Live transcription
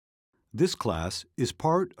This class is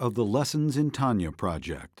part of the Lessons in Tanya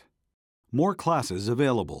project. More classes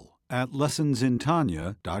available at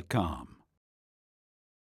lessonsintanya.com.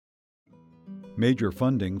 Major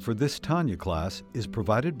funding for this Tanya class is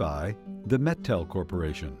provided by the Mettel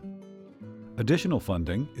Corporation. Additional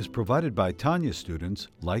funding is provided by Tanya students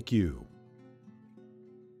like you.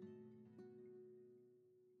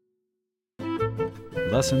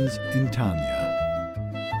 Lessons in Tanya.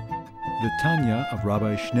 The Tanya of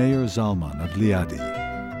Rabbi Schneur Zalman of Liadi,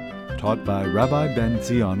 taught by Rabbi Ben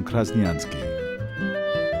Zion Krasniansky.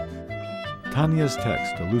 Tanya's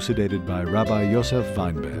text elucidated by Rabbi Yosef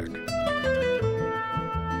Weinberg.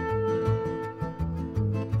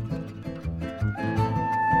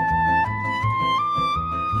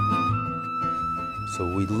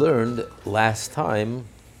 So we learned last time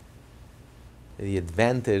the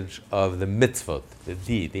advantage of the mitzvot, the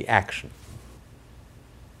deed, the action.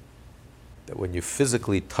 That when you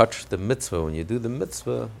physically touch the mitzvah, when you do the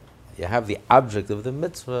mitzvah, you have the object of the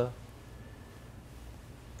mitzvah,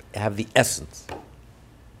 you have the essence.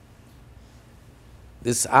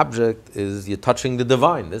 This object is, you're touching the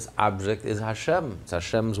divine. This object is Hashem. It's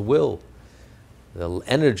Hashem's will. The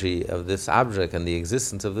energy of this object and the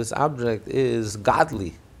existence of this object is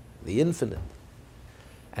godly, the infinite.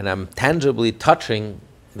 And I'm tangibly touching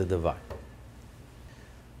the divine.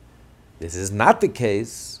 This is not the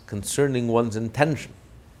case concerning one's intention.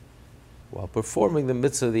 While performing the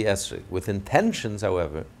mitzvah of the esrog, with intentions,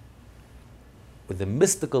 however, with the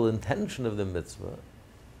mystical intention of the mitzvah,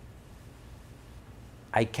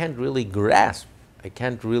 I can't really grasp, I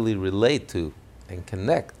can't really relate to and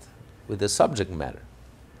connect with the subject matter.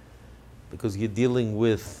 Because you're dealing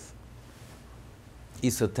with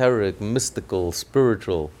esoteric, mystical,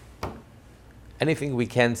 spiritual, anything we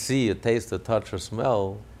can't see or taste or touch or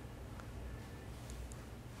smell,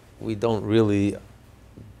 we can't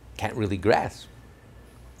really grasp.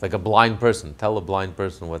 It's like a blind person. Tell a blind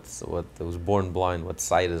person what was born blind, what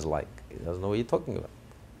sight is like. He doesn't know what you're talking about.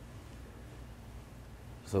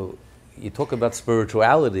 So you talk about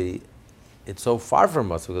spirituality, it's so far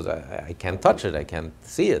from us because I can't touch it, I can't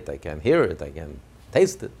see it, I can't hear it, I can't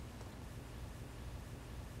taste it.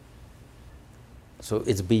 So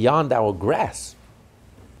it's beyond our grasp.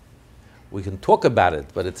 We can talk about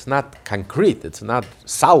it, but it's not concrete, it's not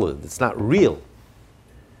solid, it's not real.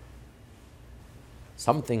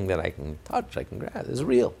 Something that I can touch, I can grasp, is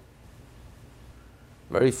real.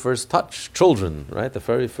 Very first touch, children, right? The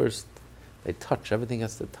very first, they touch, everything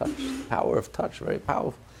has to touch. Power of touch, very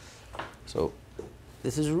powerful. So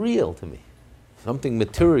this is real to me. Something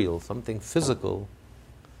material, something physical,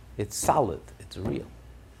 it's solid, it's real.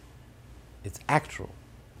 It's actual.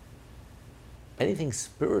 Anything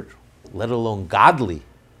spiritual, let alone godly,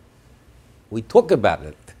 we talk about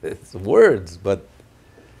it. It's words, but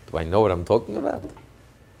do I know what I'm talking about?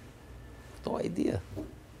 No idea.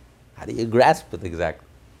 How do you grasp it exactly?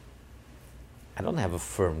 I don't have a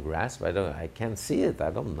firm grasp. I can't see it. I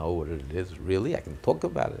don't know what it is really. I can talk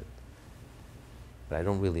about it, but I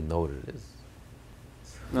don't really know what it is.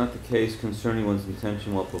 Not the case concerning one's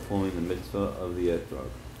intention while performing the mitzvah of the etrog.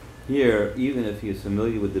 Here, even if he is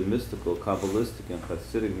familiar with the mystical, Kabbalistic, and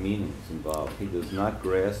Hasidic meanings involved, he does not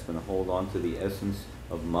grasp and hold on to the essence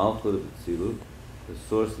of Malchut of Atzilut, the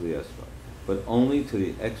source of the esrog, but only to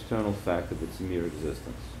the external fact of its mere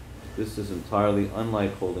existence. This is entirely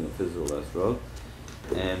unlike holding a physical esrog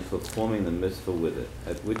and performing the mitzvah with it,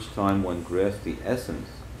 at which time one grasps the essence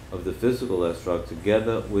of the physical esrog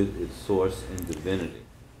together with its source in divinity.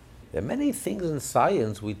 There are many things in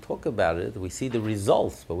science, we talk about it, we see the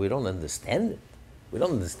results, but we don't understand it. We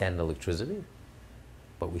don't understand electricity,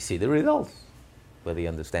 but we see the results. Whether you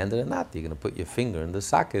understand it or not, you're going to put your finger in the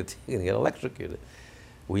socket, you're going to get electrocuted.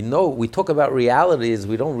 We talk about realities,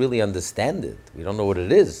 we don't really understand it. We don't know what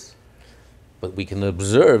it is, but we can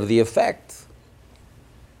observe the effect.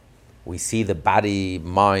 We see the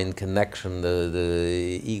body-mind connection,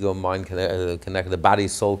 the ego-mind connection, the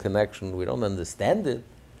body-soul connection. We don't understand it,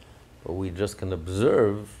 but we just can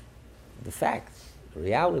observe the facts, the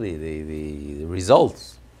reality, the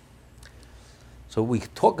results. So we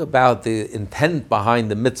talk about the intent behind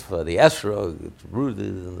the mitzvah, the esrog, it's rooted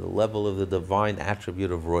in the level of the divine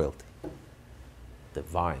attribute of royalty.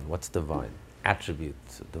 Divine, what's divine? Attribute,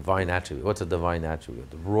 divine attribute. What's a divine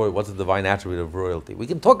attribute? What's a divine attribute of royalty? We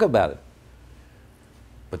can talk about it.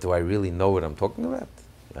 But do I really know what I'm talking about?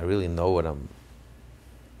 Do I really know what I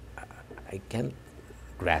can't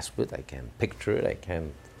grasp it, I can't picture it,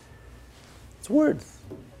 it's words.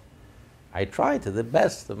 I try to the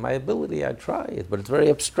best of my ability, I try it, but it's very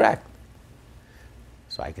abstract.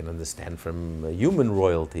 So I can understand from human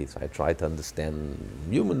royalty. So I try to understand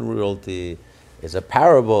human royalty is a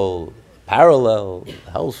parallel,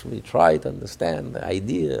 helps me try to understand the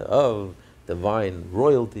idea of divine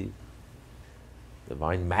royalty,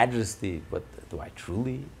 divine majesty. But do I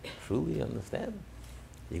truly understand?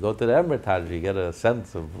 You go to the Hermitage, you get a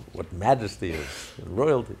sense of what majesty is, and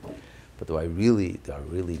royalty. But do I really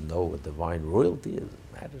know what divine royalty is,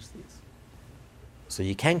 majesty is? So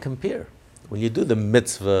you can't compare. When you do the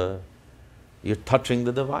mitzvah, you're touching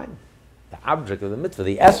the divine, the object of the mitzvah,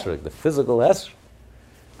 the esrog, the physical esrog.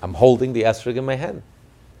 I'm holding the esrog in my hand.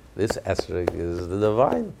 This esrog is the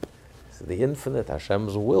divine. It's the infinite,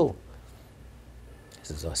 Hashem's will.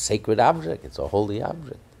 This is a sacred object. It's a holy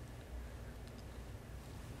object.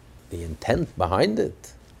 The intent behind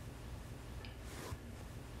it.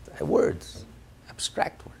 Words,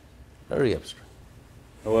 abstract words, very abstract.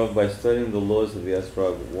 However, by studying the laws of the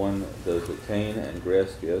esrog, one does attain and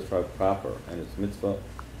grasp the esrog proper and its mitzvah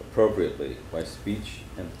appropriately by speech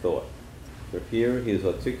and thought. For here he is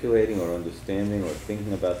articulating or understanding or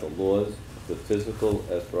thinking about the laws of the physical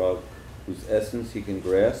esrog, whose essence he can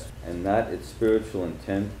grasp, and not its spiritual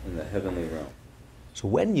intent in the heavenly realm. So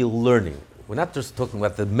when you're learning, we're not just talking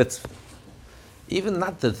about the mitzvah, even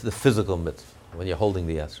not the physical mitzvah, when you're holding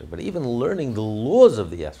the esrog, but even learning the laws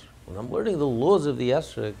of the esrog. When I'm learning the laws of the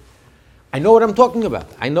esrog, I know what I'm talking about.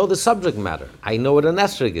 I know the subject matter. I know what an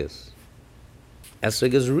esrog is.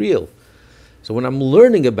 Esrog is real. So when I'm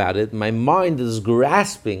learning about it, my mind is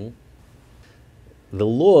grasping the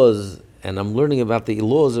laws, and I'm learning about the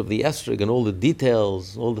laws of the esrog and all the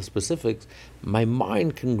details, all the specifics. My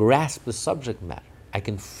mind can grasp the subject matter. I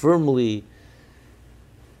can firmly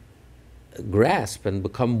grasp and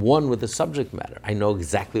become one with the subject matter. I know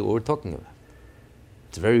exactly what we're talking about.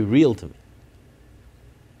 It's very real to me.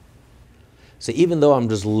 So even though I'm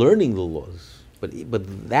just learning the laws, but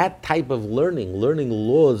that type of learning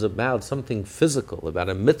laws about something physical, about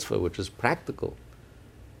a mitzvah which is practical,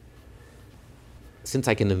 since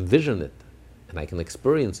I can envision it and I can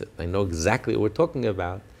experience it, I know exactly what we're talking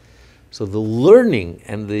about. So the learning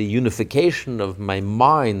and the unification of my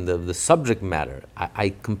mind, of the subject matter,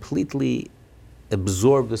 I completely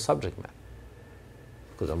absorb the subject matter.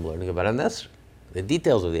 Because I'm learning about an esrog, the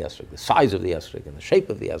details of the esrog, the size of the esrog, and the shape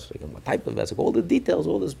of the esrog, and what type of esrog, all the details,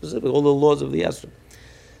 all the specific, all the laws of the esrog.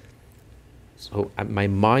 So my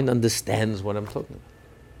mind understands what I'm talking about.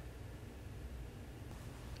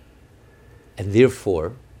 And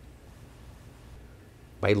therefore,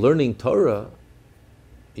 by learning Torah,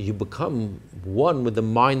 you become one with the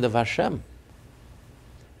mind of Hashem.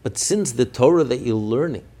 But since the Torah that you're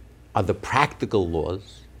learning are the practical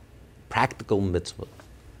laws, practical mitzvah,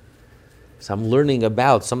 so I'm learning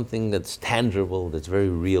about something that's tangible, that's very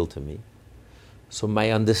real to me. So my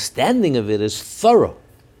understanding of it is thorough.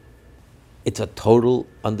 It's a total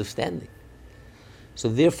understanding. So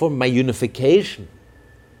therefore my unification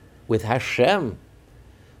with Hashem,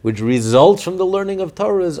 which results from the learning of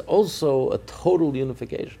Torah, is also a total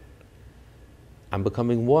unification. I'm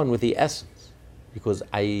becoming one with the essence, because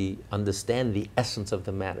I understand the essence of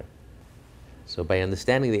the matter. So by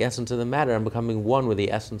understanding the essence of the matter, I'm becoming one with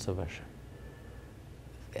the essence of Hashem,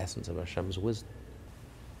 the essence of Hashem's wisdom.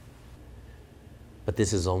 But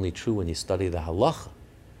this is only true when you study the halacha,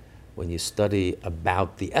 when you study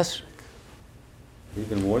about the esrog.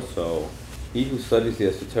 Even more so, he who studies the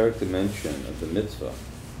esoteric dimension of the mitzvah,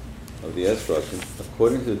 of the esrog,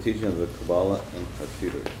 according to the teaching of the Kabbalah and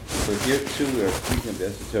Chassidus. So here too we are speaking of the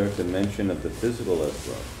esoteric dimension of the physical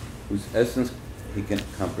esrog, whose essence he can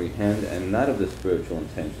comprehend, and not of the spiritual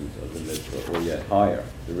intentions of the mitzvah, or yet higher,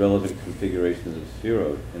 the relevant configurations of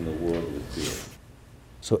sefirot in the world of the sefirot.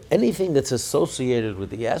 So anything that's associated with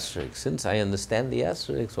the esrog, since I understand the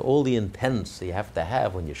esrog, so all the intents you have to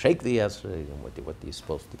have when you shake the esrog, and what you're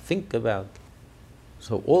supposed to think about.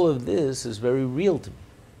 So all of this is very real to me.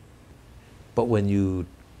 But when you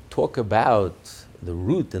talk about the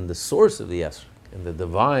root and the source of the esrog, and the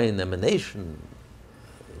divine emanation,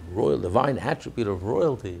 divine attribute of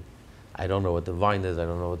royalty, I don't know what divine is, I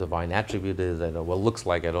don't know what divine attribute is, I know what it looks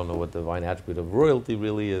like, I don't know what divine attribute of royalty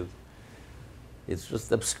really is. It's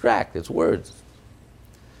just abstract, it's words.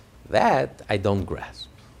 That I don't grasp.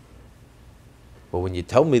 But when you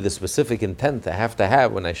tell me the specific intent I have to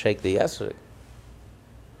have when I shake the esrog,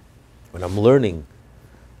 when I'm learning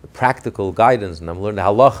the practical guidance, and I'm learning the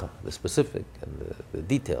halacha, the specific, and the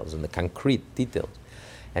details, and the concrete details,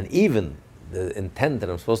 and even the intent that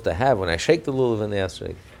I'm supposed to have when I shake the lulav and the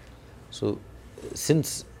esrog. So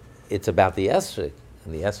since it's about the esrog,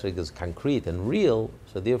 and the esrog is concrete and real,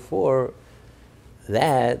 so therefore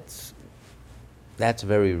that's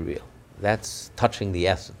very real. That's touching the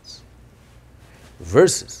essence.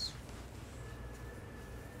 Versus,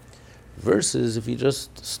 if you're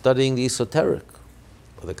just studying the esoteric,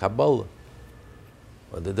 or the Kabbalah,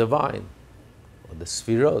 or the divine, or the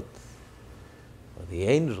Sfirot, or the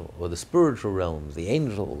angel, or the spiritual realms, the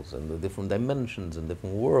angels, and the different dimensions and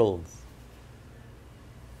different worlds.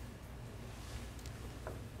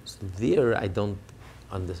 So there, I don't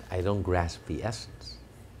grasp the essence.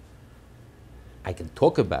 I can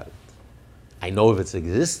talk about it. I know of its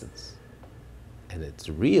existence, and it's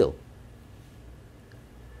real.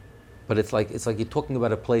 But it's like you're talking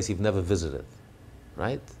about a place you've never visited,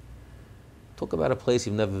 right? Talk about a place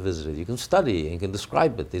you've never visited. You can study and you can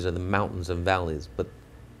describe it. These are the mountains and valleys, but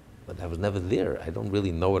I was never there. I don't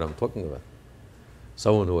really know what I'm talking about.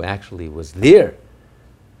 Someone who actually was there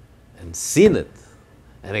and seen it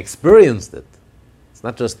and experienced it. It's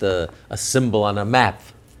not just a symbol on a map,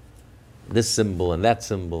 this symbol and that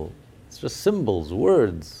symbol. It's just symbols,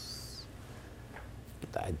 words.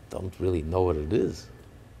 But I don't really know what it is.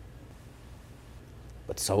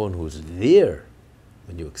 But someone who's there,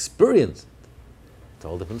 when you experience it, it's a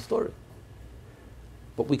whole different story.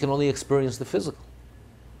 But we can only experience the physical.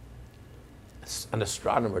 An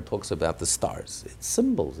astronomer talks about the stars. It's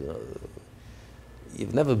symbols, you know.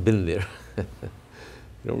 You've never been there. You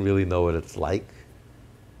don't really know what it's like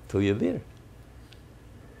till you're there.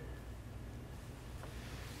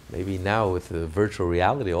 Maybe now with the virtual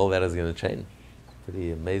reality, all that is going to change.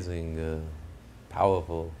 Pretty amazing,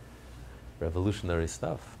 powerful, revolutionary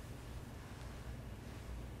stuff.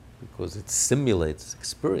 Because it simulates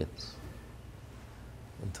experience.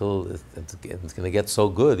 Until it's going to get so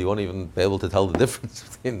good, you won't even be able to tell the difference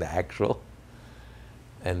between the actual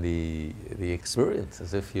and the experience,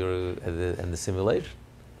 as if you're and the simulation.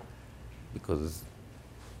 Because,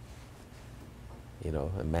 you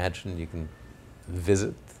know, imagine you can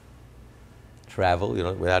visit, travel, you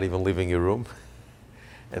know, without even leaving your room,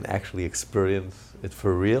 and actually experience it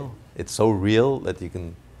for real. It's so real that you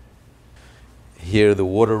can hear the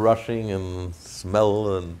water rushing and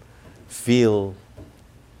smell and feel.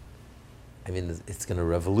 I mean, it's going to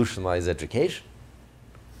revolutionize education.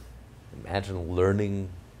 Imagine learning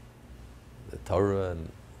the Torah and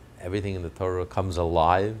everything in the Torah comes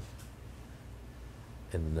alive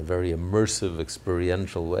in a very immersive,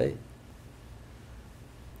 experiential way.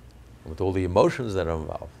 With all the emotions that are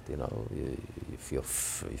involved, you know, you feel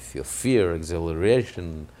fear,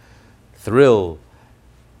 exhilaration, thrill,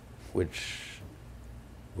 which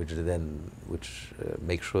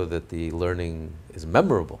make sure that the learning is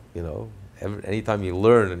memorable, you know. Anytime you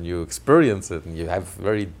learn and you experience it and you have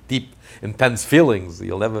very deep, intense feelings,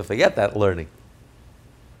 you'll never forget that learning.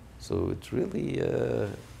 So it's really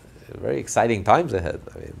very exciting times ahead.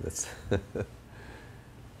 I mean, that's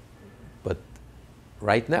but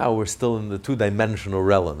right now we're still in the two-dimensional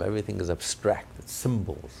realm. Everything is abstract. It's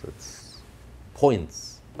symbols. It's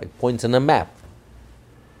points, like points in a map.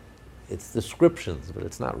 It's descriptions, but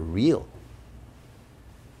it's not real.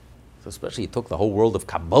 So especially you took the whole world of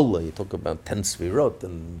Kabbalah, you talk about 10 Sfirot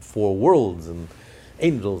and 4 worlds and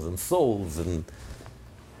angels and souls, and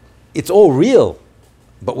it's all real,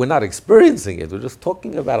 but we're not experiencing it. We're just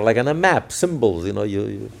talking about it like on a map, symbols, you know.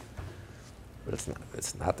 But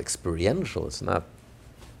it's not experiential. It's not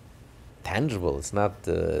tangible. It's not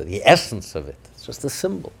the essence of it. It's just a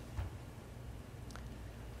symbol.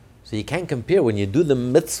 So you can't compare. When you do the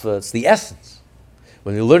mitzvah, it's the essence.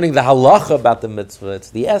 When you're learning the halacha about the mitzvah, it's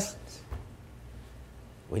the essence.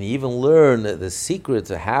 When you even learn the secrets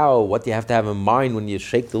of what you have to have in mind when you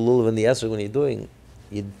shake the lulav and the esrog when you're doing,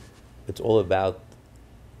 it's all about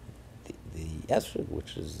the esrog,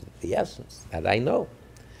 which is the essence, that I know.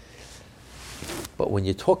 But when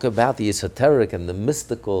you talk about the esoteric and the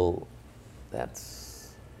mystical,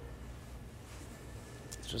 it's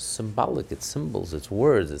just symbolic, it's symbols, it's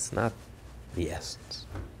words, it's not the essence.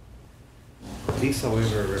 This,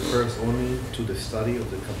 however, refers only to the study of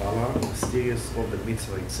the Kabbalah, mysterious of the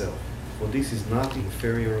mitzvah itself. For this is not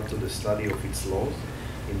inferior to the study of its laws,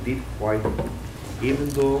 indeed quite, even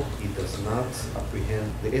though it does not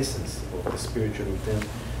apprehend the essence of the spiritual intent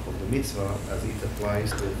of the mitzvah as it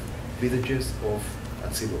applies to villages of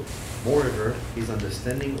Atzilut. Moreover, his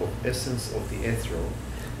understanding of essence of the ethereal,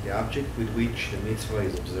 the object with which the mitzvah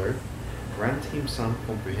is observed, grant him some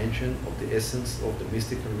comprehension of the essence of the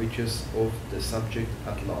mystical riches of the subject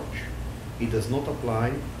at large. It does not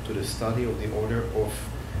apply to the study of the order of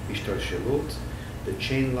Ishtalshelut, the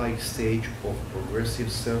chain-like stage of progressive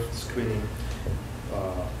self-screening,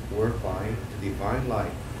 whereby the divine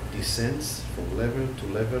light descends from level to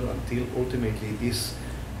level until ultimately this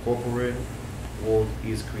corporeal world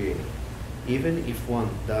is created. Even if one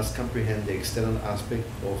does comprehend the external aspect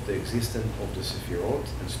of the existence of the Sefirot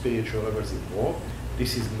and spiritual levels involved,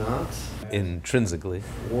 this is not Intrinsically.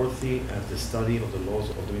 worthy as the study of the laws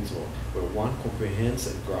of the mitzvot, where one comprehends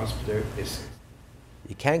and grasps their essence.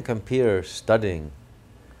 You can't compare studying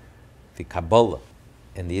the Kabbalah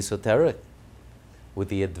and the esoteric with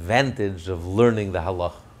the advantage of learning the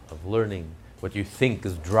halach, of learning what you think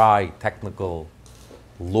is dry, technical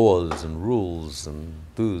laws and rules and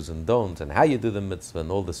do's and don'ts and how you do the mitzvah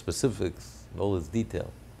and all the specifics and all its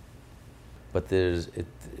detail. But there's,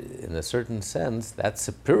 in a certain sense, that's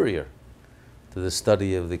superior to the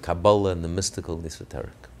study of the Kabbalah and the mystical and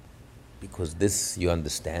esoteric. Because this you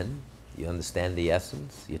understand the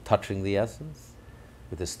essence, you're touching the essence.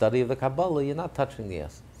 With the study of the Kabbalah, you're not touching the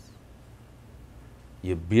essence.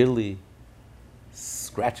 You're barely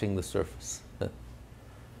scratching the surface.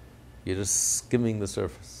 You're just skimming the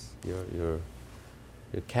surface. You're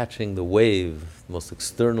catching the wave, the most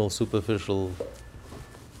external, superficial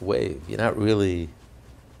wave. You're not really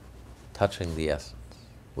touching the essence.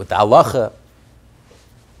 With the halacha,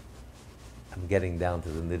 I'm getting down to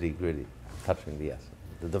the nitty-gritty. I'm touching the essence,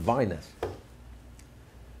 the divine essence.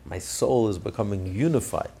 My soul is becoming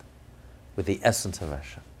unified with the essence of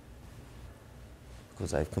Hashem,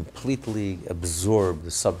 because I've completely absorbed the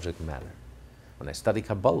subject matter. When I study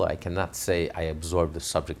Kabbalah, I cannot say I absorb the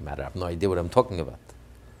subject matter. I have no idea what I'm talking about.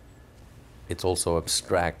 It's also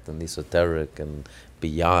abstract and esoteric and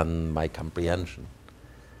beyond my comprehension.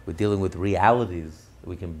 We're dealing with realities that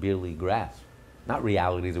we can barely grasp. Not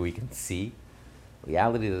realities that we can see,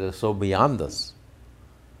 realities that are so beyond us.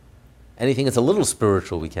 Anything that's a little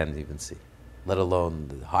spiritual we can't even see, let alone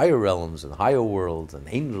the higher realms and higher worlds and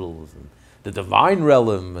angels and the divine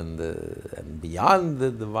realm and beyond the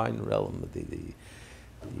divine realm.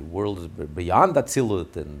 The world is beyond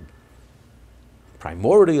Atzilut and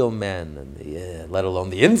primordial man, and let alone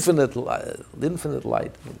the infinite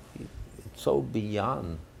light. It's so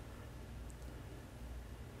beyond.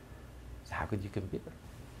 So how could you compare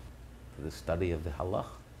to the study of the halach,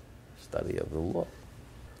 study of the law?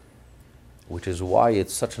 Which is why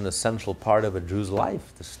it's such an essential part of a Jew's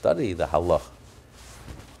life, to study the halach,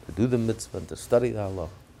 to do the mitzvah, to study the halach.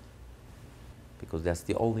 Because that's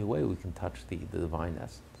the only way we can touch the divine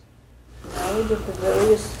essence. Knowledge of the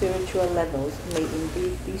various spiritual levels may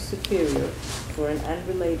indeed be superior for an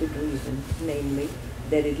unrelated reason, namely,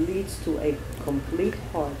 that it leads to a complete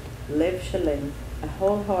heart, lev shalem, a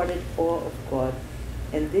wholehearted awe of God,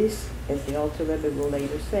 and this, as the Alter Rebbe will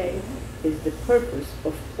later say, is the purpose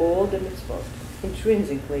of all the mitzvot.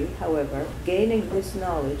 Intrinsically, however, gaining this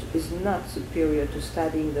knowledge is not superior to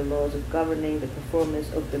studying the laws of governing the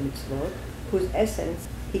performance of the mitzvot, whose essence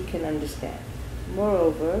he can understand.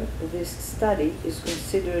 Moreover, this study is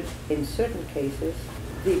considered, in certain cases,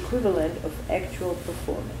 the equivalent of actual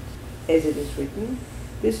performance. As it is written,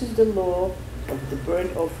 this is the law of the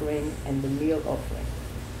burnt offering and the meal offering.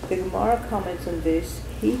 The Gemara comments on this: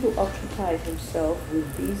 he who occupies himself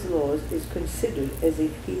with these laws is considered as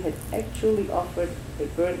if he had actually offered a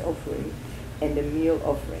burnt offering and a meal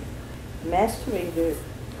offering. Mastering the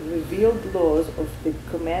revealed laws of the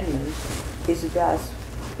commandments is thus,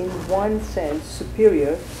 in one sense,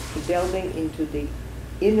 superior to delving into the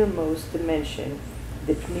innermost dimension,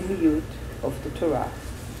 the pnimiyut of the Torah,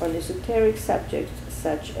 on esoteric subjects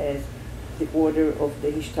such as the order of the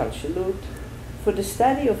Hishtalshelut. For the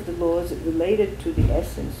study of the laws related to the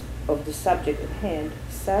essence of the subject at hand,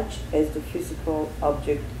 such as the physical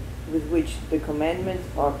object with which the commandments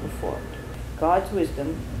are performed. God's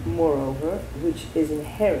wisdom, moreover, which is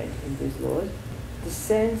inherent in these laws,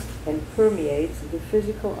 descends and permeates the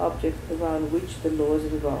physical object around which the laws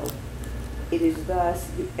revolve. It is thus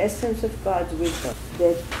the essence of God's wisdom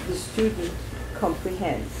that the student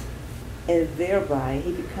comprehends, and thereby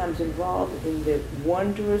he becomes involved in the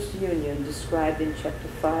wondrous union described in chapter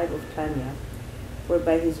 5 of Tanya,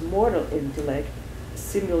 whereby his mortal intellect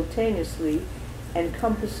simultaneously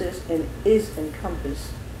encompasses and is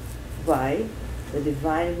encompassed by the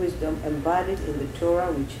divine wisdom embodied in the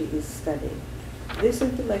Torah which he is studying. This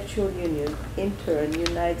intellectual union in turn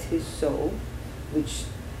unites his soul, which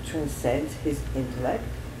transcends his intellect,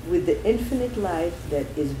 with the infinite light that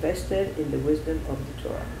is vested in the wisdom of the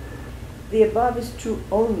Torah. The above is true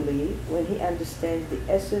only when he understands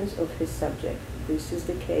the essence of his subject. This is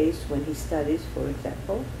the case when he studies, for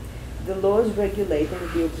example, the laws regulating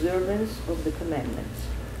the observance of the commandments.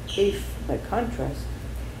 If, by contrast,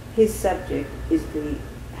 his subject is the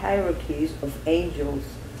hierarchies of angels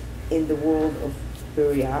in the world of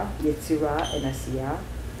Beriah, Yetzirah, and Asiyah,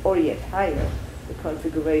 or yet higher, the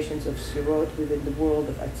configurations of Sirot within the world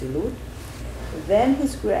of Atzilut, then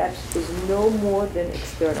his grasp is no more than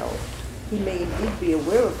external. He may indeed be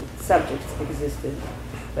aware of the subject's existence,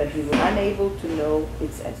 but he will be unable to know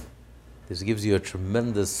its essence. This gives you a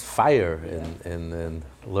tremendous fire in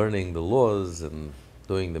learning the laws and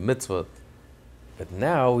doing the mitzvot. But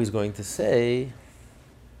now he's going to say,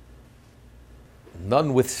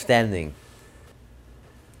 notwithstanding,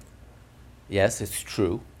 yes, it's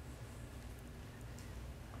true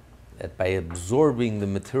that by absorbing the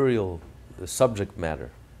material, the subject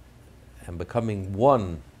matter, and becoming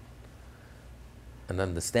one and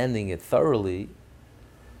understanding it thoroughly,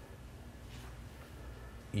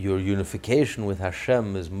 your unification with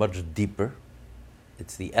Hashem is much deeper.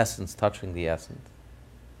 It's the essence touching the essence.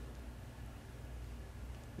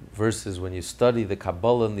 Versus when you study the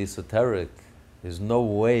Kabbalah and the esoteric, there's no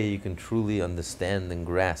way you can truly understand and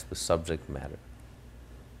grasp the subject matter.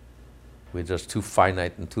 We're just too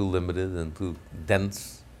finite and too limited and too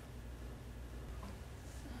dense.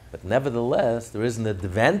 But nevertheless, there is an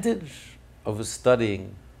advantage of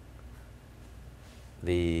studying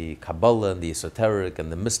the Kabbalah and the esoteric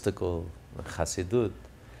and the mystical, the Chassidut.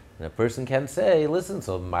 And a person can say, listen,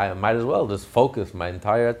 so I might as well just focus my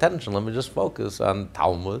entire attention. Let me just focus on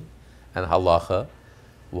Talmud and Halacha.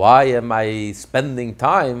 Why am I spending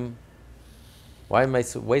time? Why am I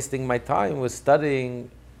wasting my time with studying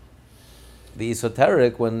the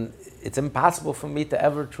esoteric when it's impossible for me to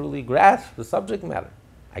ever truly grasp the subject matter?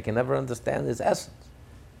 I can never understand its essence.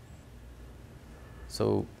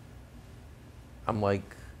 So I'm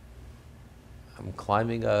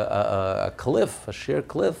climbing a cliff, a sheer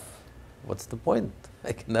cliff. What's the point?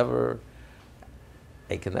 I can never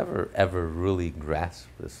ever really grasp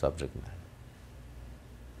the subject matter.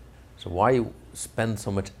 So why spend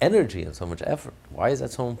so much energy and so much effort? Why is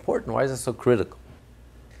that so important? Why is that so critical?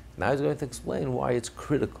 Now he's going to explain why it's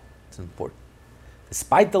critical, it's important.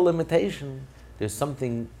 Despite the limitation, there's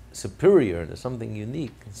something superior, there's something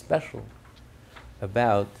unique and special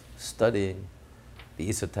about studying the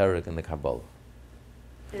esoteric and the Kabbalah.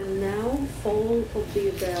 And now, all of the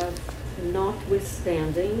above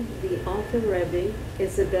notwithstanding, the Alter Rebbe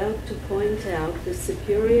is about to point out the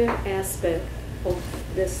superior aspect of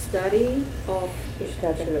the study of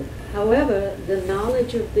Ishtachalut. However, the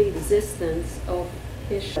knowledge of the existence of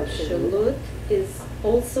Ishtachalut is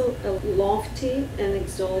also a lofty and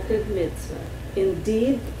exalted mitzvah.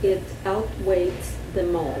 Indeed, it outweighs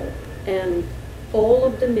them all, and all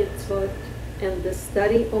of the mitzvot and the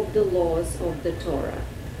study of the laws of the Torah.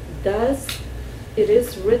 Thus, it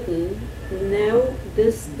is written, know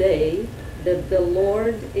this day that the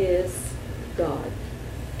Lord is God,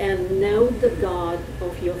 and know the God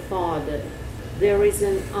of your father. There is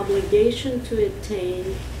an obligation to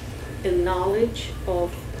attain a knowledge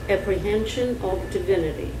of apprehension of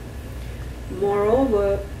divinity.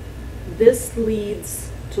 Moreover, this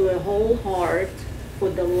leads to a whole heart, for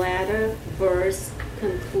the latter verse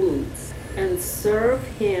concludes, and serve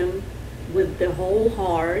him with the whole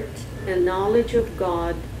heart, and knowledge of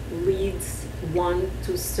God leads one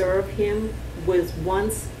to serve him with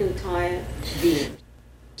one's entire being.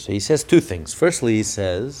 So he says two things. Firstly, he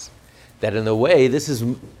says that in a way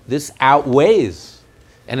this outweighs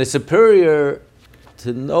and is superior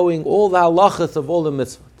to knowing all the halachas of all the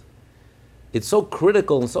mitzvot. It's so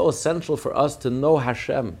critical and so essential for us to know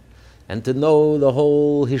Hashem and to know the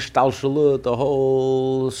whole hishtalshalut, the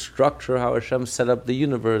whole structure, how Hashem set up the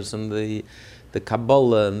universe and the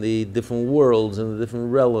Kabbalah and the different worlds and the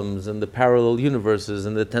different realms and the parallel universes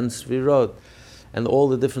and the 10 Sfirot and all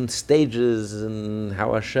the different stages and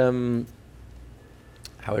how Hashem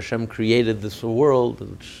created this world,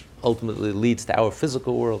 which ultimately leads to our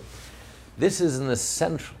physical world. This is an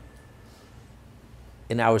essential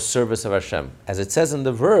in our service of Hashem. As it says in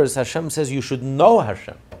the verse, Hashem says you should know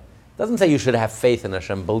Hashem. It doesn't say you should have faith in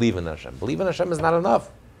Hashem, believe in Hashem. Believe in Hashem is not enough.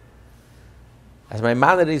 As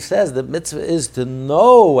Maimonides says, the mitzvah is to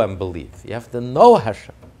know and believe. You have to know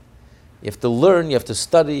Hashem. You have to learn, you have to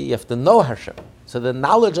study, you have to know Hashem. So the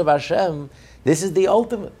knowledge of Hashem, this is the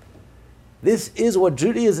ultimate. This is what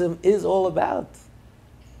Judaism is all about.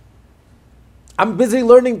 I'm busy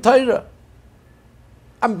learning Torah.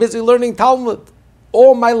 I'm busy learning Talmud.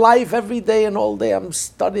 All my life, every day and all day, I'm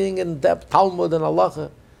studying in depth Talmud and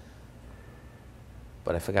Halacha.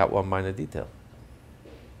 But I forgot one minor detail.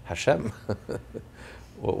 Hashem.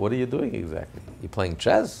 What are you doing exactly? You're playing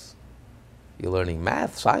chess? You're learning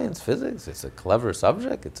math, science, physics. It's a clever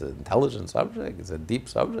subject. It's an intelligent subject. It's a deep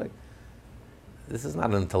subject. This is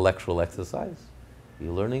not an intellectual exercise.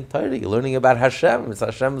 You're learning Torah. You're learning about Hashem. It's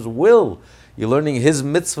Hashem's will. You're learning His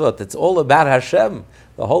mitzvot. It's all about Hashem.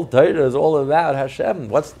 The whole Torah is all about Hashem.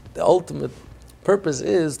 What's the ultimate purpose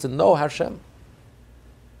is to know Hashem.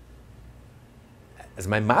 as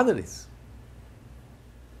Maimonides.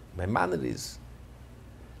 Maimonides,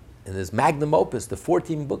 in his magnum opus, the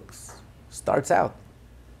 14 books, starts out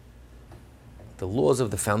the laws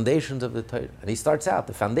of the foundations of the Torah. And he starts out,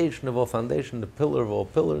 the foundation of all foundation, the pillar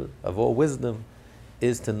of all wisdom,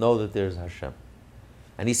 is to know that there is Hashem.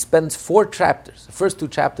 And he spends 4 chapters. The first 2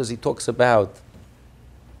 chapters he talks about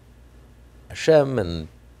Hashem and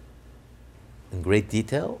in great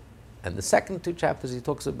detail. And the second 2 chapters he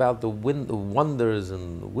talks about the wonders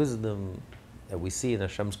and the wisdom that we see in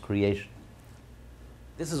Hashem's creation.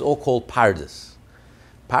 This is all called Pardes.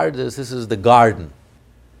 Pardes, this is the garden.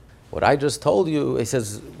 What I just told you, he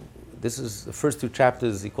says, this is the first 2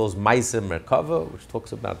 chapters he calls Maisa Merkava, which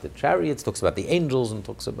talks about the chariots, talks about the angels, and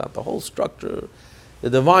talks about the whole structure, the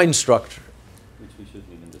divine structure. Which we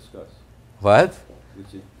shouldn't even discuss. What?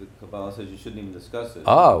 Which is, the Kabbalah says you shouldn't even discuss it.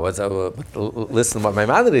 Oh, listen to what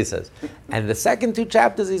Maimonides says. And the second 2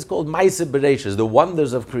 chapters is called Maisa Bereshis, the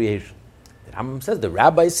wonders of creation. The Rambam says, the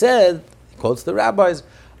rabbi said, he quotes the rabbis,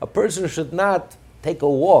 a person should not take a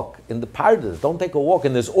walk in the pardes. Don't take a walk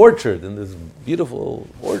in this orchard, in this beautiful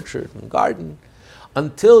orchard and garden,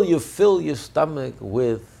 until you fill your stomach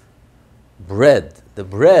with bread. The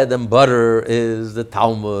bread and butter is the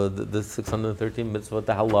Talmud, the 613 mitzvot,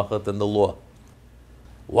 the halachot, and the law.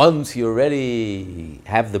 Once you already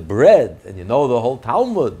have the bread and you know the whole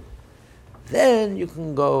Talmud, then you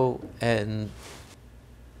can go and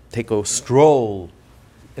take a stroll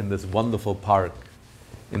in this wonderful park,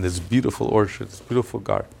 in this beautiful orchard, this beautiful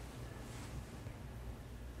garden.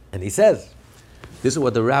 And he says, this is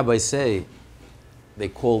what the rabbis say, they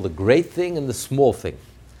call the great thing and the small thing.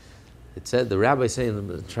 It said, the rabbis say in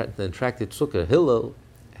the Tractate Sukkah, Hillel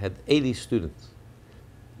had 80 students.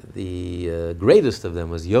 The greatest of them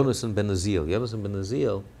was Yonasan ben Azil. Yonasan ben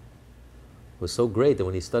Azil was so great that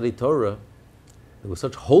when he studied Torah, there was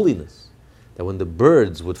such holiness that when the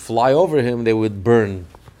birds would fly over him, they would burn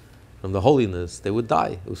from the holiness, they would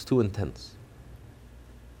die. It was too intense.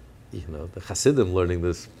 You know, the Hasidim learning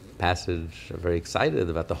this passage are very excited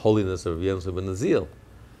about the holiness of Rabbi Yonasan ben Azil.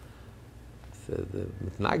 The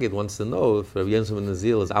Mitnagid wants to know if Rabbi Yonasan ben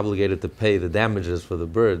Azil is obligated to pay the damages for the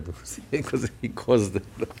bird because he caused it.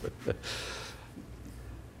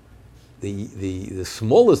 The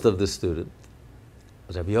smallest of the students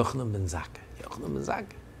was Rabbi Yochanan ben Zakkai. Yochanan ben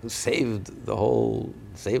Zakkai, who saved the whole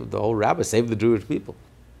rabbi, saved the Jewish people.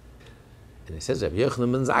 And he says, Rabbi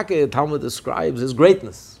Yochanan ben Zakkai, the Talmud describes his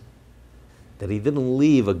greatness, that he didn't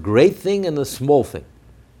leave a great thing and a small thing.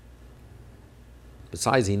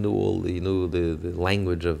 Besides, he knew the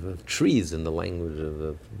language of trees and the language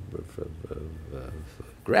of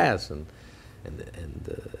grass and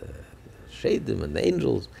shadim and the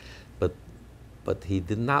angels, but he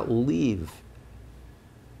did not leave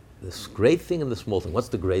this great thing and the small thing. What's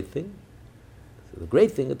the great thing? So the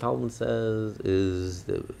great thing, the Talmud says, is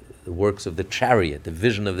the works of the chariot, the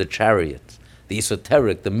vision of the chariot, the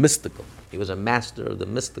esoteric, the mystical. He was a master of the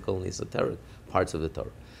mystical and esoteric parts of the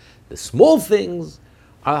Torah. The small things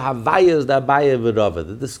are Havayas da Abaya v'Rava,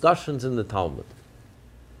 the discussions in the Talmud.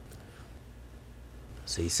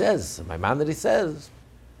 So he says, Maimonides says,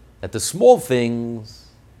 that the small things,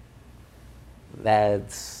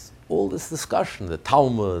 that's all this discussion, the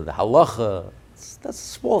Talmud, the Halacha, that's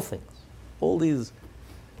small things. All these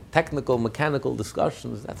technical, mechanical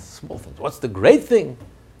discussions, that's small things. What's the great thing?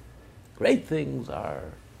 Great things are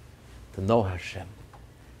to know Hashem,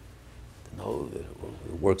 to know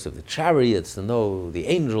the works of the chariots, to know the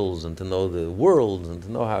angels, and to know the worlds, and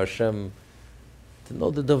to know how Hashem, to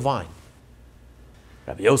know the divine.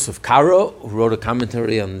 Rabbi Yosef Karo, who wrote a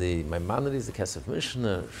commentary on the Maimonides, the Kesef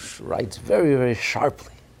Mishnah, writes very, very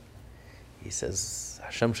sharply. He says,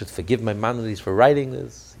 Hashem should forgive Maimonides for writing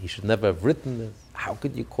this. He should never have written this. How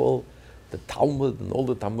could you call the Talmud and all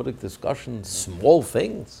the Talmudic discussions small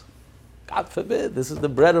things? God forbid. This is the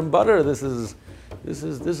bread and butter. This is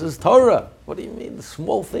Torah. What do you mean, the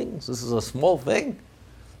small things? This is a small thing.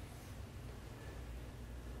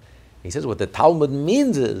 He says what the Talmud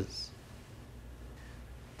means is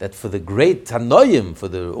that for the great Tanoim, for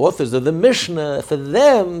the authors of the Mishnah, for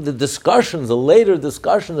them, the discussions, the later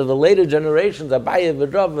discussions of the later generations, Abaya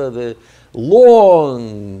v'Rava, the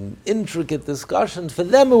long, intricate discussions, for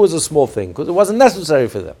them it was a small thing, because it wasn't necessary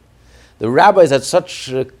for them. The rabbis had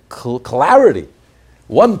such clarity.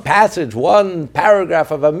 One passage, one paragraph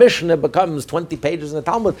of a Mishnah becomes 20 pages in the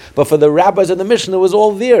Talmud, but for the rabbis of the Mishnah, it was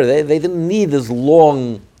all there. They didn't need this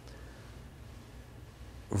long,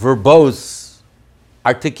 verbose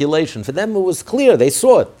articulation. For them it was clear, they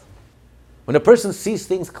saw it. When a person sees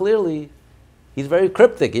things clearly, he's very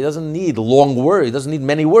cryptic. He doesn't need long words, he doesn't need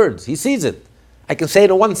many words. He sees it. I can say it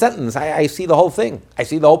in one sentence. I see the whole thing. I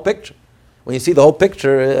see the whole picture. When you see the whole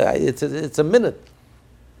picture, it's a minute.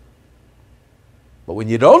 But when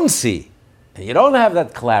you don't see, and you don't have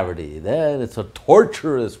that clarity, then it's a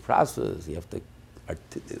torturous process. You have to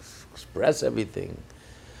express everything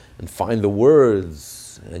and find the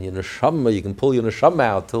words. And your neshama, you can pull your neshama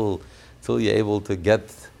out till you're able to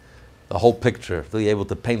get the whole picture, till you're able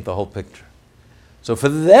to paint the whole picture. So for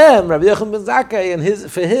them, Rabbi Yochanan ben Zakkai,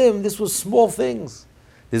 for him, this was small things.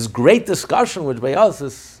 This great discussion, which by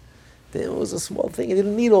us it was a small thing. He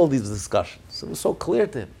didn't need all these discussions. It was so clear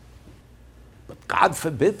to him. But God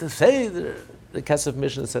forbid to say, the Kesef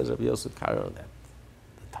Mishnah says, Rabbi Yosef Karo, that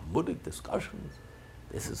the Talmudic discussions,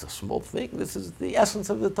 this is a small thing. This is the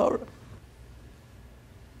essence of the Torah.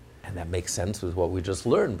 And that makes sense with what we just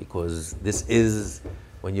learned, because this is,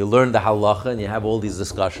 when you learn the halacha and you have all these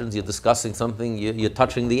discussions, you're discussing something, you're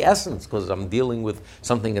touching the essence, because I'm dealing with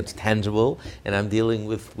something that's tangible, and I'm dealing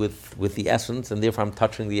with the essence, and therefore I'm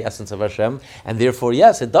touching the essence of Hashem, and therefore,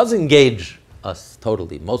 yes, it does engage us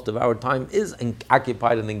totally. Most of our time is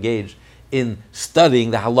occupied and engaged in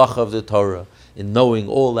studying the halacha of the Torah, in knowing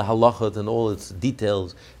all the halachot and all its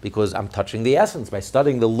details, because I'm touching the essence. By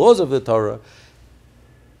studying the laws of the Torah,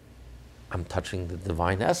 I'm touching the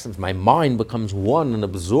divine essence. My mind becomes one and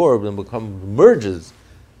absorbed and merges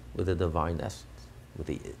with the divine essence, with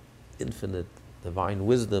the infinite divine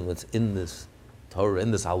wisdom that's in this Torah,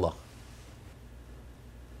 in this halach.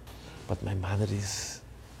 But Maimonides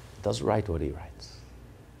does write what he writes.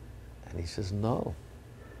 And he says, no,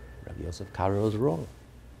 Rabbi Yosef Karo is wrong.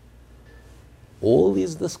 All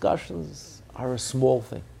these discussions are a small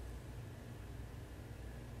thing.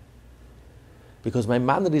 Because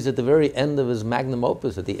Maimonides, at the very end of his magnum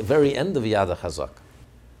opus, at the very end of Yad HaChazak,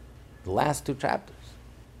 the last two chapters,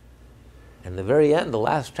 and the very end, the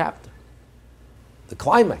last chapter, the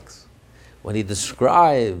climax, when he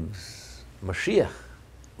describes Mashiach,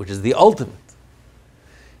 which is the ultimate,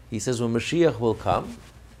 he says when Mashiach will come,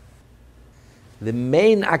 the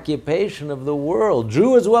main occupation of the world,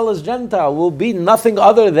 Jew as well as Gentile, will be nothing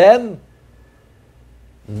other than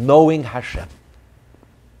knowing Hashem.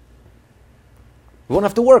 You won't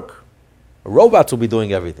have to work. Robots will be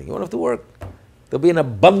doing everything. You won't have to work. There'll be an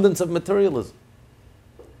abundance of materialism.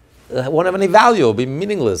 It won't have any value. It'll be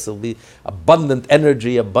meaningless. It'll be abundant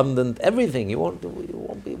energy, abundant everything. It won't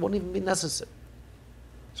even be necessary.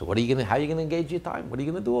 So how are you going to engage your time? What are you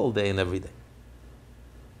going to do all day and every day?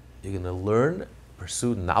 You're going to learn,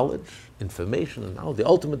 pursue knowledge, information, and knowledge, the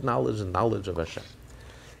ultimate knowledge and knowledge of Hashem.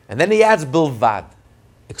 And then he adds bilvad,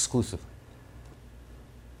 exclusively.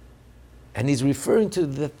 And he's referring to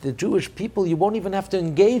the Jewish people, you won't even have to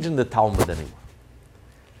engage in the Talmud anymore.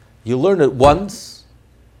 You learn it once,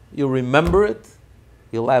 you'll remember it,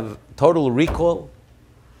 you'll have total recall.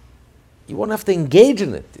 You won't have to engage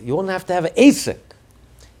in it. You won't have to have an ASIC.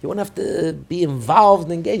 You won't have to be involved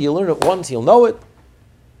and engaged. You'll learn it once, you'll know it.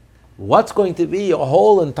 What's going to be your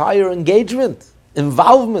whole entire engagement,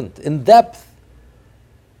 involvement, in depth,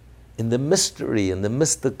 in the mystery, in the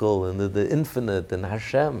mystical, in the infinite, in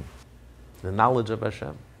Hashem, the knowledge of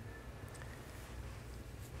Hashem.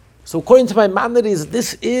 So according to Maimonides,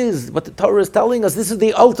 this is what the Torah is telling us. This is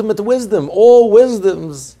the ultimate wisdom. All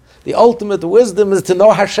wisdoms, the ultimate wisdom is to know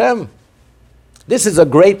Hashem. This is a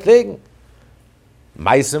great thing.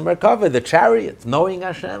 Ma'aseh Merkava, the chariot, knowing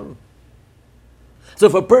Hashem. So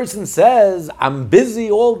if a person says, I'm busy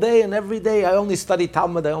all day and every day, I only study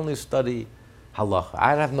Talmud, I only study halacha.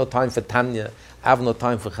 I have no time for Tanya, I have no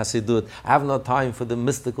time for Chassidut, I have no time for the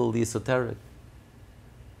mystical, the esoteric.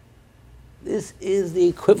 This is the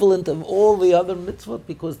equivalent of all the other mitzvot,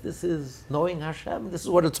 because this is knowing Hashem. This is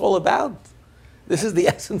what it's all about. This is the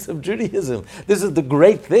essence of Judaism. This is the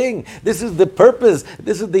great thing. This is the purpose.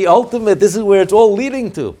 This is the ultimate. This is where it's all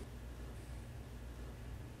leading to.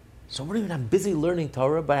 So what do you mean? I'm busy learning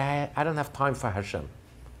Torah, but I don't have time for Hashem.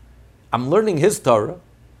 I'm learning His Torah,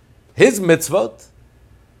 His mitzvot,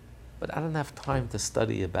 but I don't have time to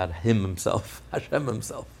study about Him Himself, Hashem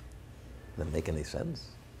Himself. Doesn't make any sense.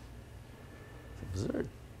 It's absurd.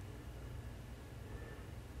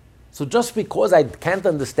 So just because I can't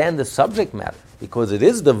understand the subject matter, because it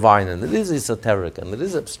is divine and it is esoteric and it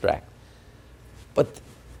is abstract, but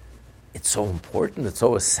it's so important, it's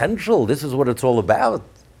so essential, this is what it's all about.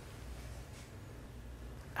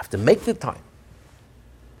 I have to make the time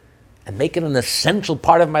and make it an essential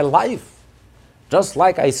part of my life. Just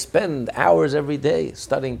like I spend hours every day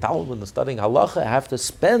studying Talmud and studying halacha, I have to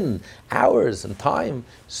spend hours and time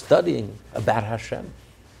studying about Hashem.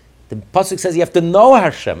 The pasuk says you have to know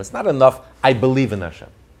Hashem. It's not enough, I believe in Hashem.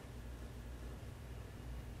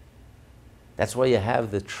 That's why you have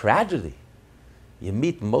the tragedy You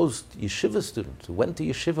meet most yeshiva students who went to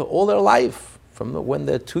yeshiva all their life, from when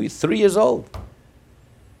they're 2, 3 years old.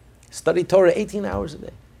 Study Torah 18 hours a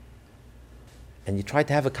day. And you try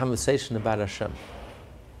to have a conversation about Hashem.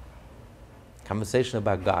 Conversation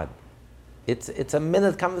about God. It's a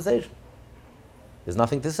minute conversation. There's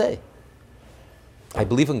nothing to say. I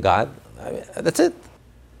believe in God. That's it.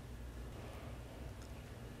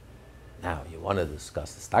 Now, you want to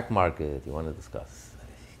discuss the stock market, you want to discuss,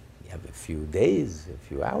 you have a few days, a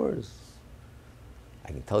few hours. I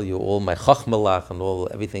can tell you all my chachmalach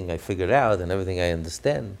and everything I figured out and everything I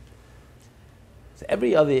understand. So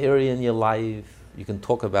every other area in your life you can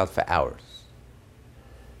talk about for hours.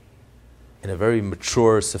 In a very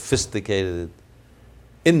mature, sophisticated,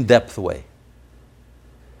 in-depth way.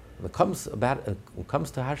 When it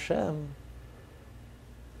comes to Hashem,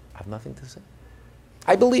 I have nothing to say.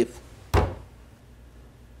 I believe.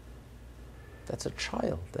 That's a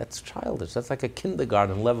child. That's childish. That's like a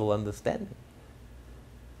kindergarten level understanding.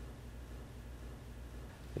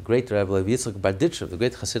 The great Rabbi Levi Yitzchak Berditchev, the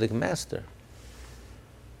great Hasidic master,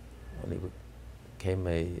 when he became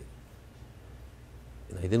he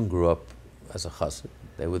didn't grow up as a Chassid.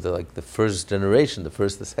 They were the first generation,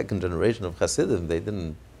 the second generation of Hasidim. They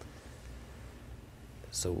didn't.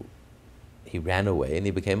 So he ran away and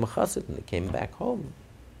he became a Chassid and he came back home.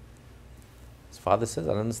 His father says,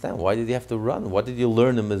 I don't understand. Why did you have to run? What did you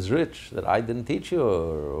learn in Mizrich that I didn't teach you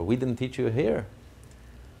or we didn't teach you here?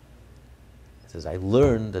 He says, I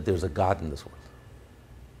learned that there's a God in this world.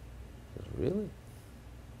 He says, really?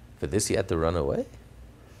 For this you had to run away?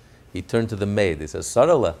 He turned to the maid. He says,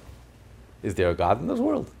 Sarala, is there a God in this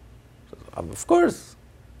world? He says, of course.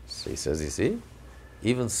 So he says, you see,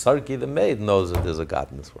 even Sarki the maid knows that there's a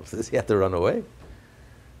God in this world. For this he had to run away?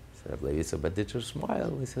 Rabbi Yitzchak Berditchev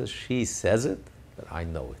smiled. He says, she says it, but I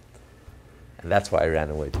know it. And that's why I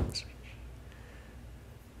ran away from this.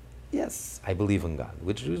 Yes, I believe in God.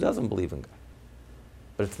 Which Jew doesn't believe in God?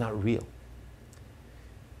 But it's not real.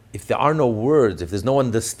 If there are no words, if there's no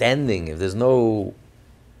understanding, if there's no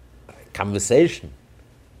conversation,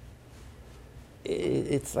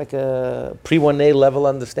 it's like a pre-1A level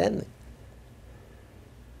understanding.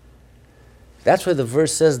 That's why the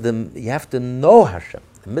verse says you have to know Hashem.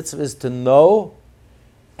 The mitzvah is to know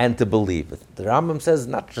and to believe. The Rambam says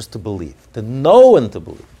not just to believe, to know and to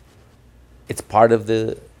believe. It's part of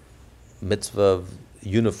the mitzvah of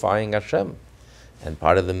unifying Hashem and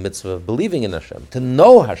part of the mitzvah of believing in Hashem. To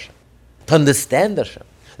know Hashem, to understand Hashem,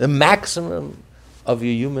 the maximum of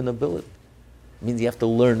your human ability. It means you have to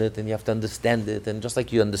learn it and you have to understand it. And just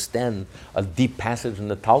like you understand a deep passage in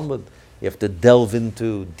the Talmud, you have to delve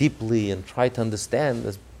into deeply and try to understand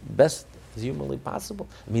as best as humanly possible.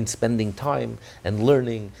 It means spending time and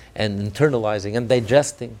learning and internalizing and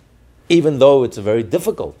digesting, even though it's very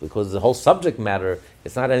difficult because the whole subject matter,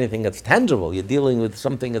 it's not anything that's tangible. You're dealing with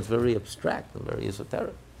something that's very abstract and very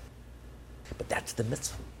esoteric. But that's the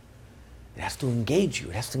mitzvah. It has to engage you.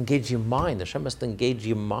 It has to engage your mind. Hashem has to engage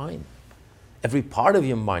your mind. Every part of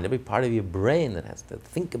your mind, every part of your brain, it has to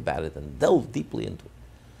think about it and delve deeply into it.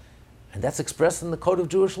 And that's expressed in the code of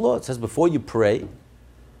Jewish law. It says before you pray,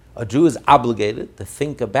 a Jew is obligated to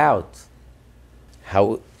think about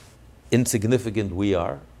how insignificant we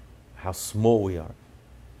are, how small we are,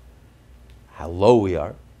 how low we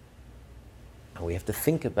are. And we have to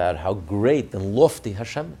think about how great and lofty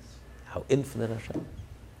Hashem is, how infinite Hashem is.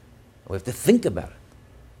 And we have to think about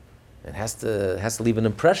it. It has to leave an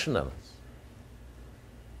impression on us,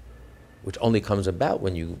 which only comes about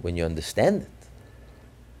when you understand it.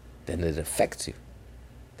 Then it affects you.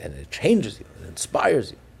 Then it changes you. It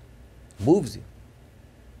inspires you. Moves you.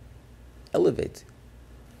 Elevates you.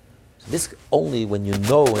 So this only when you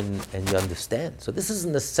know and you understand. So this is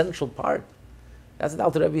an essential part. That's what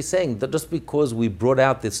Alter Rebbe is saying. That just because we brought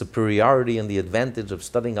out the superiority and the advantage of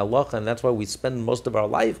studying halacha, and that's why we spend most of our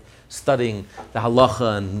life studying the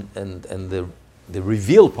halacha and the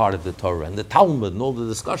revealed part of the Torah and the Talmud and all the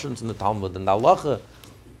discussions in the Talmud and the halacha.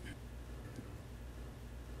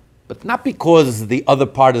 But not because the other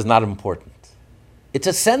part is not important. It's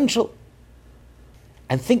essential.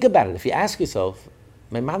 And think about it. If you ask yourself,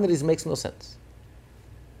 Maimonides makes no sense.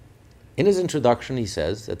 In his introduction, he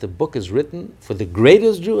says that the book is written for the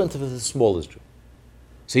greatest Jew and for the smallest Jew.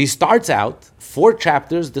 So he starts out 4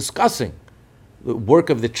 chapters discussing the work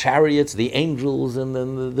of the chariots, the angels, and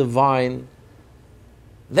then the divine.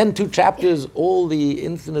 Then 2 chapters, all the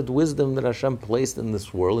infinite wisdom that Hashem placed in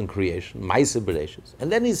this world, in creation, Ma'aseh Bereshis.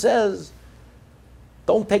 And then he says,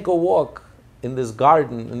 don't take a walk in this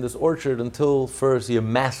garden, in this orchard, until first you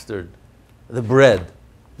mastered the bread,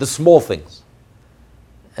 the small things.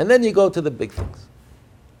 And then you go to the big things.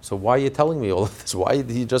 So why are you telling me all of this? Why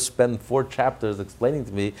did you just spend 4 chapters explaining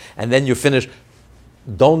to me, and then you finish?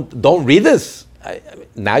 Don't read this.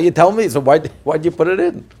 Now you tell me. So why'd you put it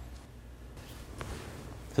in?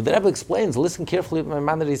 So the Rebbe explains. Listen carefully what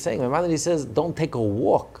Maimonides is saying. Maimonides says, don't take a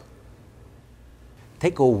walk.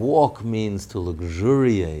 Take a walk means to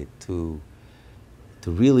luxuriate, to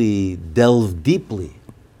really delve deeply.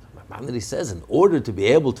 Maimonides says, in order to be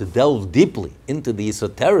able to delve deeply into the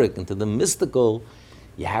esoteric, into the mystical,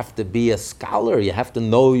 you have to be a scholar, you have to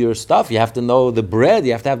know your stuff, you have to know the bread,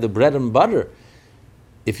 you have to have the bread and butter.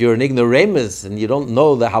 If you're an ignoramus and you don't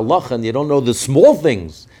know the halacha and you don't know the small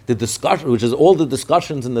things, the discussion, which is all the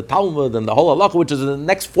discussions in the Talmud and the whole halacha, which is in the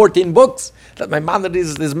next 14 books, that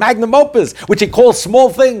Maimonides is magnum opus, which he calls small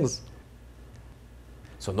things.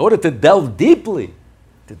 So in order to delve deeply,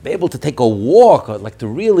 to be able to take a walk, or like to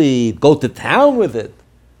really go to town with it,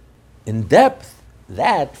 in depth,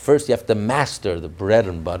 that first you have to master the bread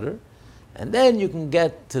and butter, and then you can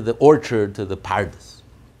get to the orchard, to the pardes.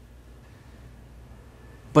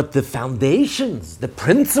 But the foundations, the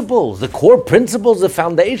principles, the core principles, the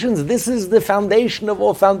foundations, this is the foundation of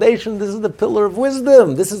all foundations. This is the pillar of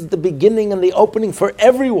wisdom. This is the beginning and the opening for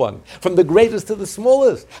everyone, from the greatest to the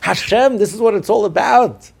smallest. Hashem, this is what it's all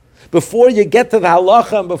about. Before you get to the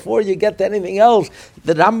halacha and before you get to anything else,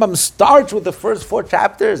 the Rambam starts with the first 4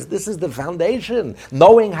 chapters. This is the foundation.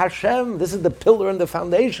 Knowing Hashem, this is the pillar and the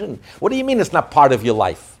foundation. What do you mean it's not part of your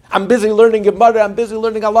life? I'm busy learning Gemara, I'm busy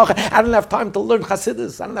learning halacha, I don't have time to learn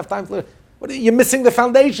Chassidus, I don't have time to learn. You're missing the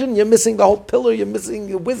foundation, you're missing the whole pillar, you're missing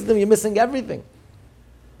your wisdom, you're missing everything.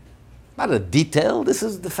 Not a detail, this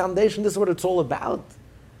is the foundation, this is what it's all about.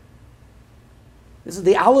 This is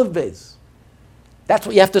the Aleph base. That's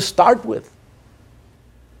what you have to start with.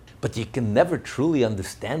 But you can never truly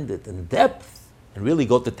understand it in depth and really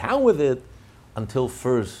go to town with it until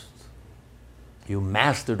first you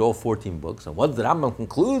mastered all 14 books. And once the Rambam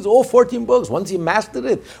concludes all 14 books, once you mastered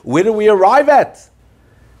it, where do we arrive at?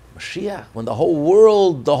 Mashiach, when the whole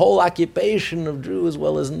world, the whole occupation of Jew as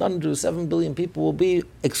well as non-Jews, 7 billion people will be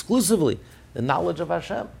exclusively the knowledge of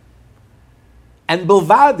Hashem. And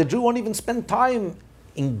Bilvad, the Jew won't even spend time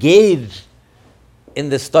engaged in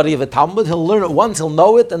the study of a Talmud. He'll learn it once, he'll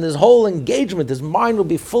know it, and his whole engagement, his mind will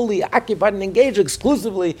be fully occupied and engaged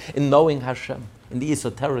exclusively in knowing Hashem, in the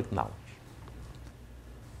esoteric knowledge.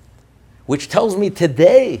 Which tells me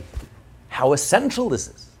today how essential this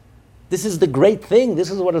is. This is the great thing. This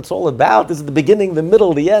is what it's all about. This is the beginning, the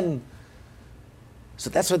middle, the end. So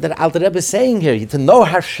that's what the Alter Rebbe is saying here. To know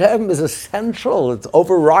Hashem is essential. It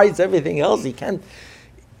overrides everything else. You can't,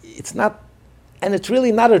 it's not, and it's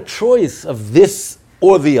really not a choice of this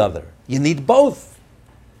or the other. You need both.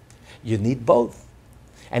 You need both.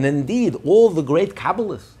 And indeed, all the great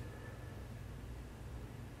Kabbalists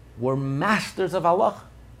were masters of Allah.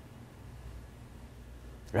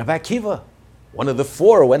 Rabbi Akiva, one of the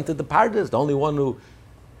 4, went to the Pardes, the only one who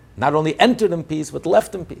not only entered in peace, but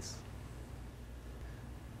left in peace.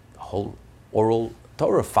 The whole oral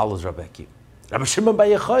Torah follows Rabbi Akiva. Rabbi Shimon Bar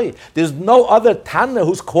Yochai, there's no other Tana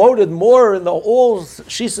who's quoted more in the whole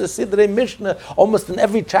Shisa Sidrei Mishnah, almost in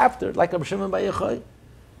every chapter, like Rabbi Shimon Bar Yochai.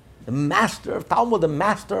 The master of Talmud, the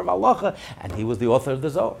master of Halacha, and he was the author of the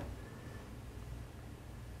Zohar.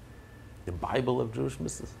 The Bible of Jewish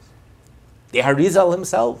mysticism. The Harizal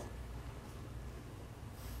himself.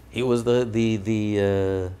 He was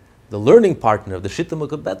the learning partner of the Shitta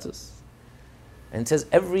Mekubetzes. And it says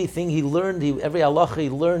everything he learned, every halacha he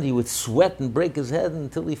learned, he would sweat and break his head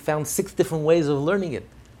until he found 6 different ways of learning it.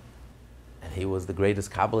 And he was the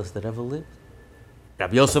greatest Kabbalist that ever lived.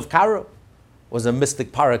 Rabbi Yosef Karo was a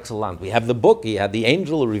mystic par excellence. We have the book, he had the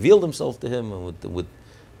angel who revealed himself to him and would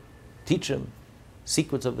teach him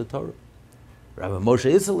secrets of the Torah. Rabbi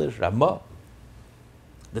Moshe Isserles, Ramah,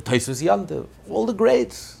 the Tosfos Yontif, all the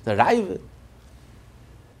greats, the Ravid.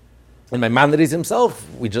 And Maimonides himself,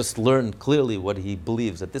 we just learned clearly what he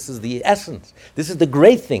believes, that this is the essence. This is the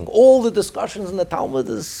great thing. All the discussions in the Talmud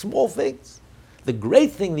is small things. The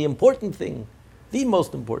great thing, the important thing, the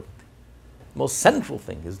most important thing, most central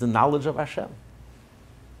thing is the knowledge of Hashem.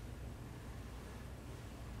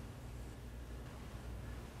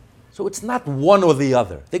 So it's not one or the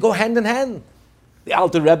other. They go hand in hand. The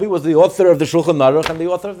Alter Rebbe was the author of the Shulchan Aruch and the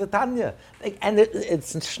author of the Tanya. And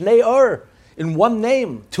it's Shnei Or, in one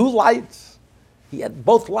name, 2 lights.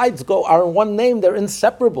 Both lights are in one name, they're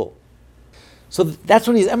inseparable. So that's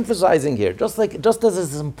what he's emphasizing here. Just as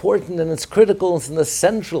it's important and it's critical and it's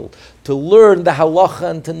essential to learn the halacha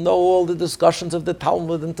and to know all the discussions of the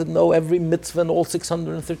Talmud and to know every mitzvah and all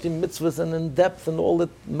 613 mitzvahs and in depth and all the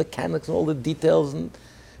mechanics and all the details and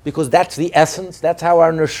because that's the essence, that's how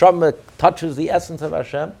our neshama touches the essence of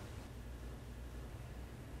Hashem,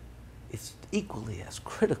 it's equally as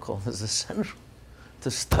critical, as essential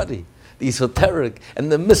to study the esoteric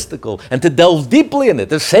and the mystical and to delve deeply in it.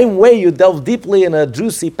 The same way you delve deeply in a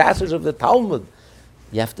juicy passage of the Talmud,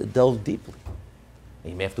 you have to delve deeply.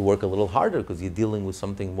 You may have to work a little harder because you're dealing with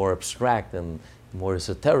something more abstract and more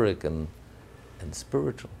esoteric and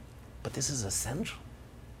spiritual. But this is essential.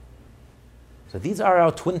 So these are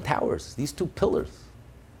our twin towers, these two pillars.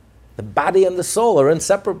 The body and the soul are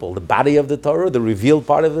inseparable. The body of the Torah, the revealed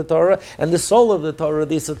part of the Torah, and the soul of the Torah,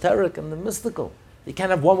 the esoteric and the mystical. You can't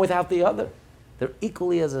have one without the other. They're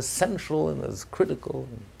equally as essential and as critical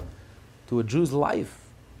to a Jew's life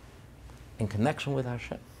in connection with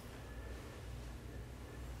Hashem.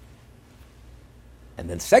 And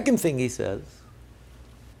then second thing he says,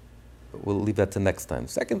 we'll leave that to next time.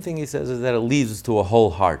 Second thing he says is that it leads to a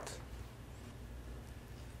whole heart.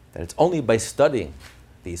 That it's only by studying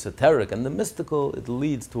the esoteric and the mystical, it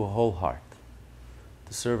leads to a whole heart,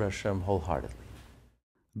 to serve Hashem wholeheartedly.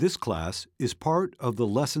 This class is part of the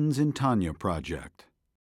Lessons in Tanya project.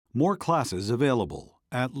 More classes available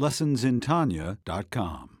at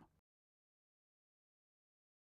lessonsintanya.com.